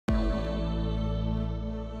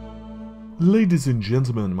Ladies and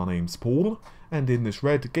gentlemen, my name's Paul, and in this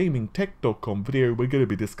redgamingtech.com video we're going to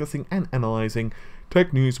be discussing and analysing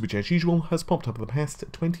tech news which as usual has popped up in the past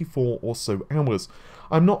 24 or so hours.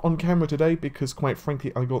 I'm not on camera today because quite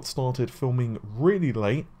frankly I got started filming really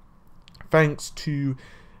late thanks to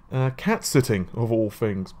cat sitting of all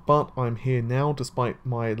things, but I'm here now despite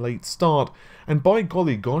my late start, and by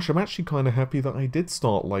golly gosh I'm actually kind of happy that I did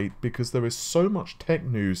start late because there is so much tech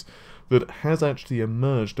news that has actually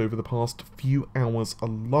emerged over the past few hours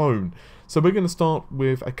alone. So we're going to start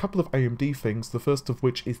with a couple of AMD things, the first of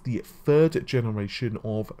which is the third generation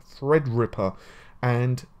of Threadripper,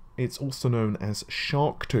 and it's also known as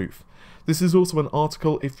Sharktooth. This is also an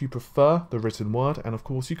article if you prefer the written word, and of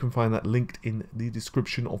course you can find that linked in the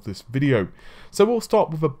description of this video. So we'll start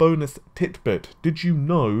with a bonus tidbit. Did you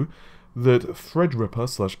know that Threadripper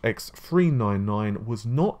X399 was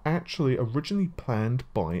not actually originally planned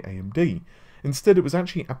by AMD? Instead, it was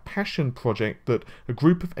actually a passion project that a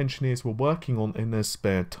group of engineers were working on in their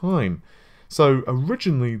spare time. So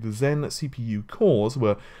originally the Zen CPU cores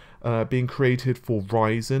were being created for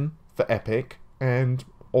Ryzen, for EPYC, and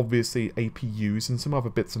obviously APUs and some other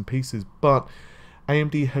bits and pieces, but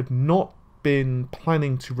AMD had not been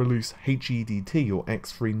planning to release HEDT or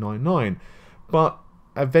X399, but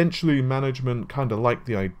eventually management kind of liked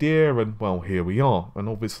the idea, and well, here we are. And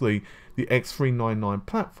obviously the X399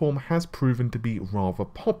 platform has proven to be rather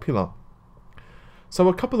popular. So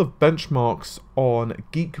a couple of benchmarks on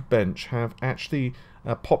Geekbench have actually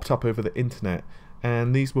popped up over the internet,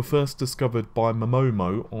 and these were first discovered by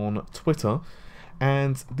Momomo on Twitter,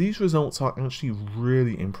 and these results are actually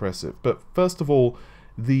really impressive. But first of all,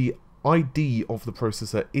 the ID of the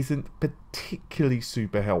processor isn't particularly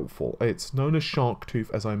super helpful. It's known as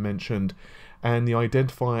Sharktooth, as I mentioned, and the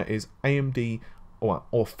identifier is AMD, or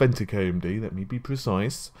Authentic AMD, let me be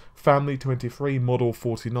precise, Family 23, Model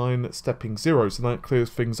 49, Stepping 0, so that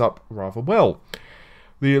clears things up rather well.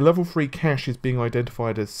 The level 3 cache is being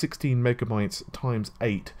identified as 16 megabytes times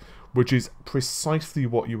 8, which is precisely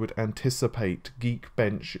what you would anticipate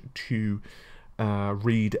Geekbench to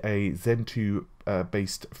read a Zen 2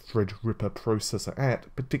 based Threadripper processor at,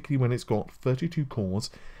 particularly when it's got 32 cores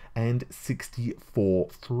and 64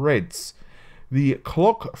 threads. The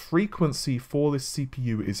clock frequency for this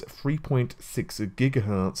CPU is 3.6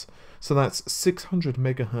 GHz, so that's 600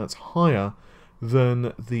 MHz higher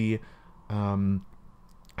than the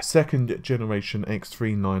second generation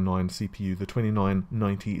X399 CPU, the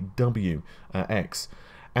 2990WX.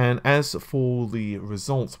 And as for the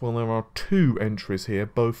results, well, there are two entries here.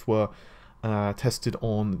 Both were tested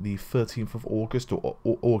on the 13th of August, or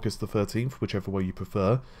August the 13th, whichever way you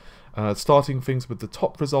prefer. Starting things with the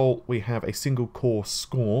top result, we have a single core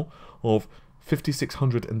score of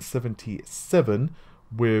 5677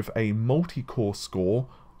 with a multi-core score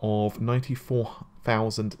of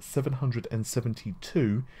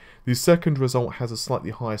 94,772. The second result has a slightly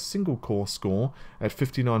higher single core score at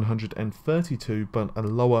 5,932, but a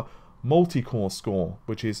lower multi-core score,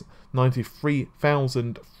 which is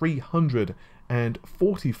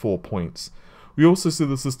 93,344 points. We also see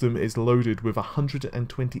the system is loaded with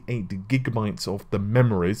 128 gigabytes of the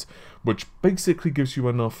memories, which basically gives you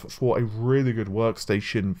enough for a really good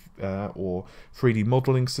workstation or 3D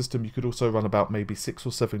modeling system. You could also run about maybe 6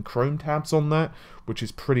 or 7 Chrome tabs on that, which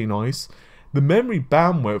is pretty nice. The memory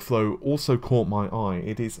bandwidth, though, also caught my eye.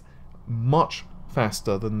 It is much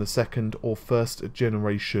faster than the second or first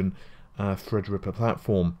generation Threadripper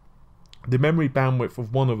platform. The memory bandwidth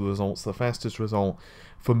of one of the results, the fastest result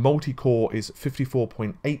for multi-core, is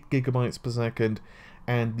 54.8 gigabytes per second,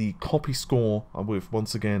 and the copy score with,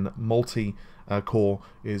 once again, multi-core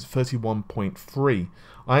is 31.3.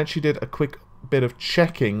 I actually did a quick bit of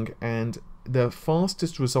checking, and the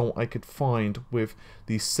fastest result I could find with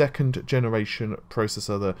the second generation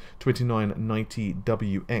processor, the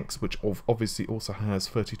 2990WX, which obviously also has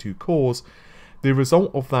 32 cores, the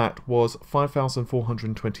result of that was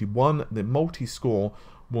 5,421. The multi-score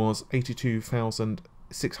was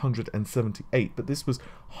 82,678, but this was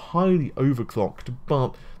highly overclocked.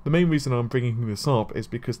 But the main reason I'm bringing this up is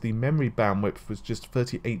because the memory bandwidth was just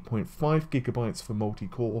 38.5 gigabytes for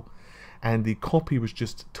multi-core, and the copy was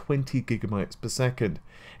just 20 gigabytes per second.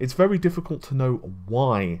 It's very difficult to know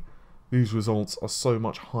why these results are so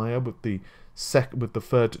much higher with the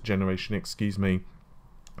third generation, excuse me.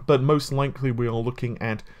 But most likely we are looking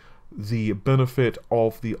at the benefit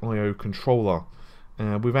of the I/O controller.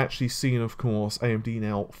 We've actually seen, of course, AMD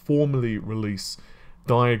now formally release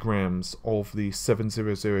diagrams of the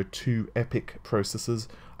 7002 EPYC processors.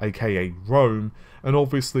 aka ROM, and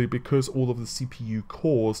obviously because all of the CPU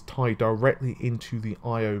cores tie directly into the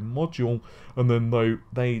I/O module, and then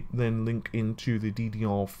they then link into the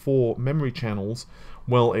DDR4 memory channels,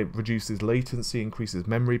 well, it reduces latency, increases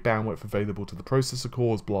memory bandwidth available to the processor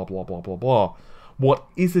cores, blah blah blah blah blah. What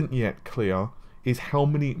isn't yet clear is how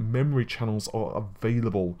many memory channels are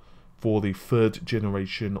available for the third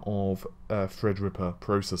generation of Threadripper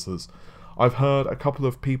processors. I've heard a couple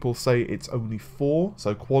of people say it's only 4,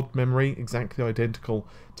 so quad memory, exactly identical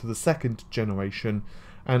to the second generation,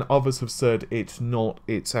 and others have said it's not,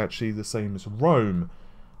 it's actually the same as ROM.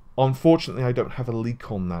 Unfortunately, I don't have a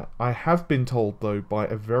leak on that. I have been told, though, by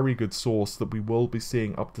a very good source that we will be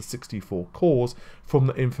seeing up to 64 cores from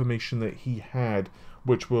the information that he had,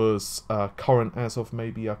 which was current as of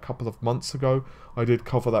maybe a couple of months ago. I did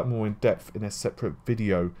cover that more in depth in a separate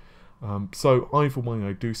video. So either way,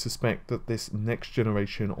 I do suspect that this next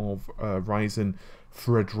generation of Ryzen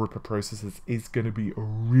Threadripper processors is going to be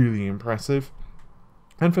really impressive.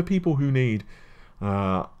 And for people who need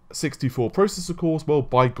 64 processor cores, well,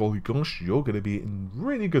 by golly gosh, you're going to be in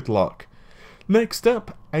really good luck. Next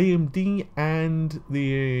up, AMD and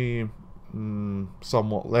the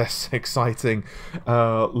somewhat less exciting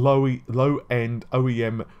low-end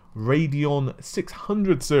OEM Radeon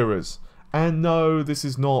 600 series. And no, this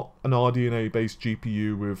is not an RDNA-based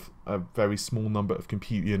GPU with a very small number of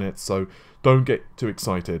compute units, so don't get too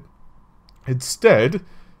excited. Instead,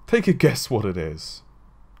 take a guess what it is.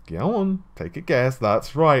 Go on, take a guess.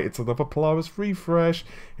 That's right, it's another Polaris refresh.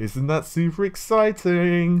 Isn't that super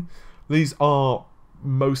exciting? These are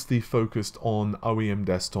mostly focused on OEM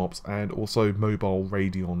desktops and also mobile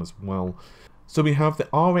Radeon as well. So we have the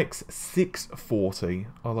RX 640,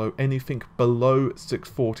 although anything below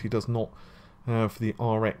 640 does not have the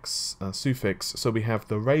RX suffix. So we have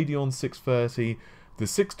the Radeon 630, the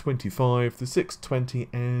 625, the 620,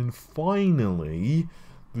 and finally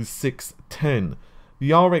the 610.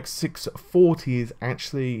 The RX 640 is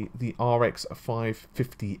actually the RX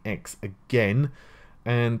 550X again,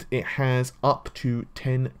 and it has up to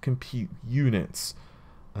 10 compute units,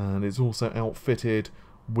 and it's also outfitted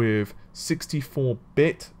with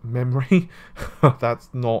 64-bit memory. That's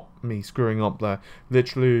not me screwing up there.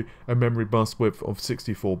 Literally a memory bus width of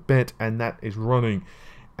 64-bit, and that is running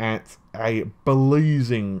at a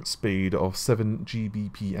blazing speed of 7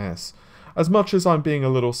 Gbps. As much as I'm being a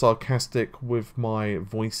little sarcastic with my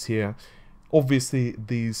voice here, obviously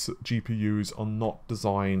these GPUs are not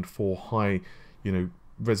designed for high,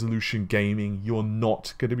 resolution gaming. You're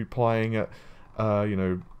not going to be playing at,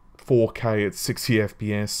 4K at 60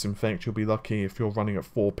 FPS. In fact, you'll be lucky if you're running at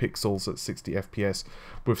 4 pixels at 60 FPS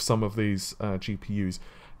with some of these GPUs.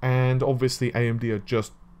 And obviously AMD are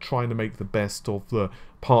just trying to make the best of the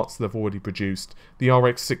parts they've already produced. The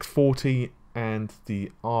RX 640 and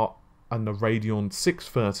the Radeon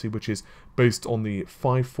 630, which is based on the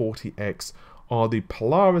 540X, are the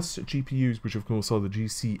Polaris GPUs, which of course are the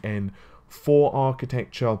GCN4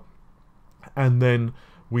 architecture. And then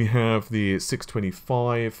we have the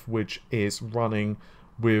 625, which is running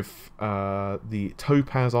with the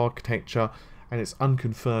Topaz architecture, and it's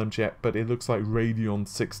unconfirmed yet, but it looks like Radeon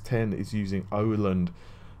 610 is using Oland.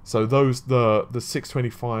 So those, the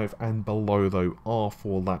 625 and below, though, are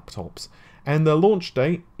for laptops. And the launch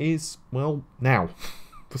date is, well, now.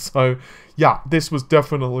 So, yeah, this was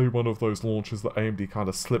definitely one of those launches that AMD kind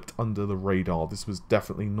of slipped under the radar. This was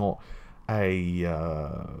definitely not a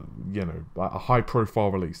a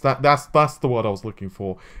high-profile release. That's the word I was looking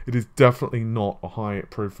for. It is definitely not a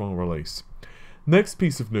high-profile release. Next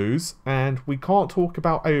piece of news, and we can't talk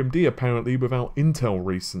about AMD apparently without Intel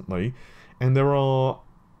recently, and there are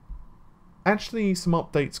actually some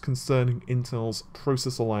updates concerning Intel's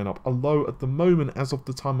processor lineup, although at the moment, as of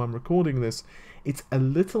the time I'm recording this, it's a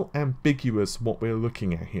little ambiguous what we're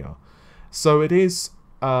looking at here. So it is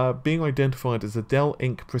being identified as a Dell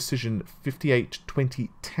Inc. Precision 5820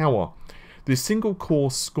 Tower. The single core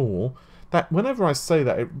score, that whenever I say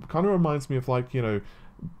that, it kind of reminds me of, like, the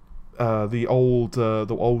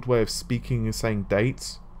old way of speaking and saying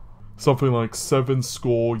dates. Something like 7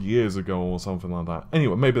 score years ago or something like that.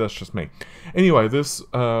 Anyway, maybe that's just me. Anyway, this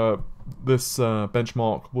benchmark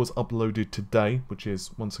was uploaded today, which is,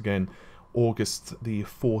 once again, August the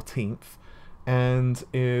 14th, and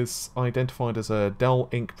is identified as a Dell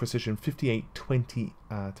Inc. Precision 5820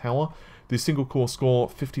 Tower. The single core score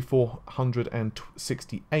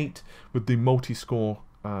 5468, with the multi-score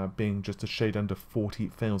being just a shade under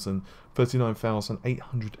 40,000,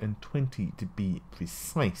 39,820 to be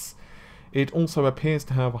precise. It also appears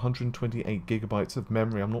to have 128 gigabytes of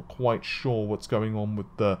memory. I'm not quite sure what's going on with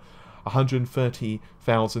the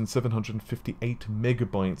 130,758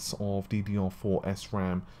 megabytes of DDR4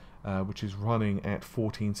 SRAM, which is running at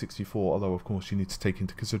 1464, although of course you need to take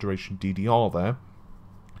into consideration DDR there.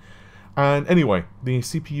 And anyway, the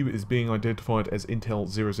CPU is being identified as Intel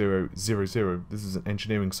 0000. This is an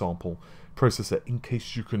engineering sample processor, in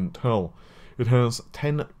case you couldn't tell. It has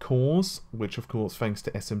 10 cores, which of course, thanks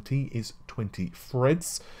to SMT, is 20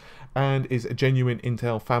 threads, and is a genuine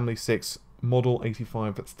Intel Family 6 Model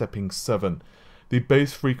 85 Stepping 7. The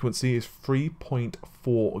base frequency is 3.4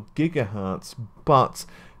 GHz, but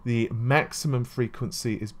the maximum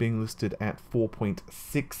frequency is being listed at 4.6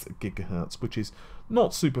 GHz, which is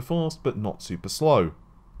not super fast, but not super slow.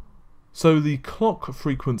 So the clock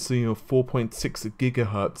frequency of 4.6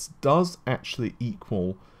 GHz does actually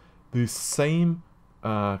equal the same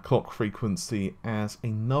clock frequency as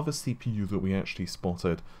another CPU that we actually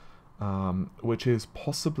spotted, which is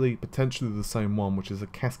potentially the same one, which is a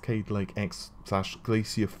Cascade Lake X /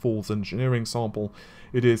 Glacier Falls engineering sample.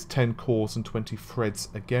 It is 10 cores and 20 threads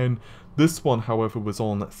again. This one, however, was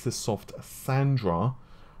on Sysoft Sandra,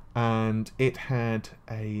 and it had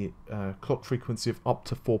a clock frequency of up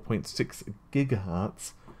to 4.6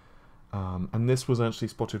 GHz. And this was actually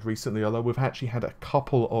spotted recently, although we've actually had a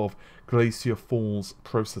couple of Glacier Falls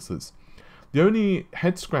processors. The only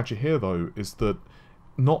head scratcher here, though, is that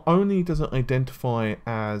not only does it identify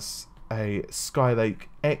as a Skylake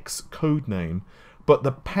X codename, but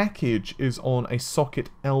the package is on a socket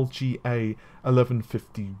LGA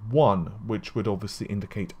 1151, which would obviously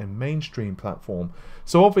indicate a mainstream platform.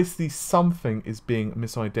 So obviously something is being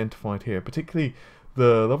misidentified here, particularly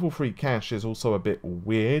the level 3 cache is also a bit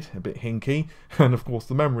weird, a bit hinky, and of course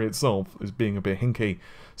the memory itself is being a bit hinky.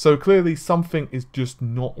 So clearly something is just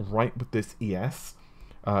not right with this ES,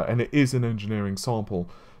 and it is an engineering sample.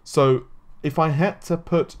 So if I had to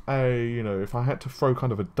put if I had to throw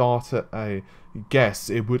kind of a dart at a guess,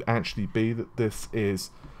 it would actually be that this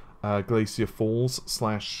is Glacier Falls /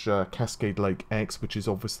 Cascade Lake X, which is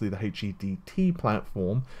obviously the HEDT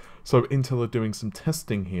platform. So Intel are doing some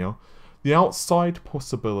testing here. The outside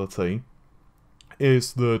possibility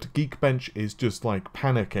is that Geekbench is just like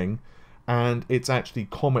panicking, and it's actually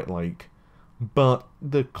Comet Lake. But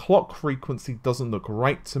the clock frequency doesn't look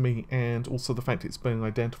right to me, and also the fact it's being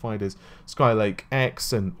identified as Skylake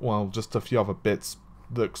X and, well, just a few other bits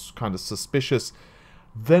looks kind of suspicious.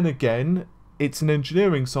 Then again, it's an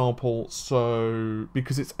engineering sample, so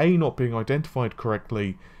because it's A, not being identified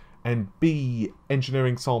correctly, and B,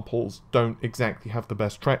 engineering samples don't exactly have the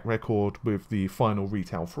best track record with the final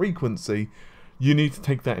retail frequency, you need to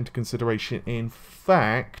take that into consideration. In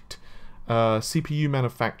fact, CPU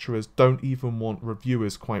manufacturers don't even want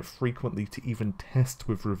reviewers quite frequently to even test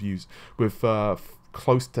with reviews with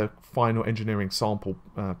close to final engineering sample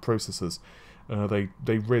processors.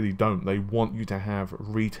 They really don't. They want you to have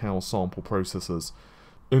retail sample processors.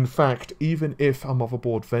 In fact, even if a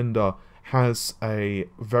motherboard vendor has a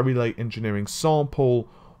very late engineering sample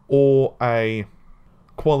or a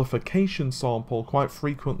qualification sample, quite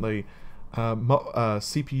frequently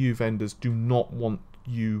CPU vendors do not want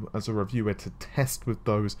you as a reviewer to test with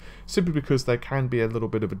those, simply because there can be a little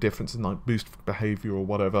bit of a difference in like boost behavior or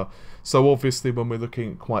whatever. So obviously when we're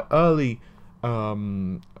looking at quite early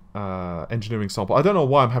engineering sample, I don't know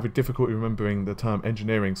why I'm having difficulty remembering the term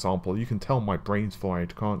engineering sample. You can tell my brain's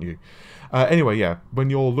fried, can't you? Anyway, yeah, when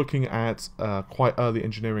you're looking at quite early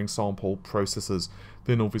engineering sample processors,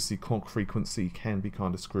 then obviously clock frequency can be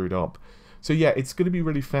kind of screwed up. So yeah, it's going to be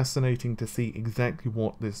really fascinating to see exactly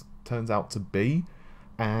what this turns out to be,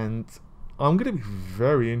 and I'm going to be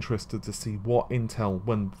very interested to see what Intel,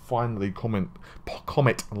 when finally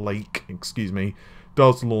Comet Lake, excuse me,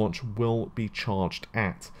 does launch, will be charged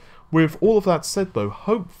at. With all of that said though,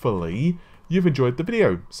 hopefully you've enjoyed the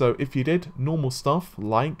video. So if you did, normal stuff,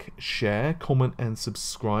 like, share, comment and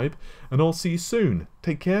subscribe, and I'll see you soon.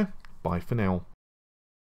 Take care, bye for now.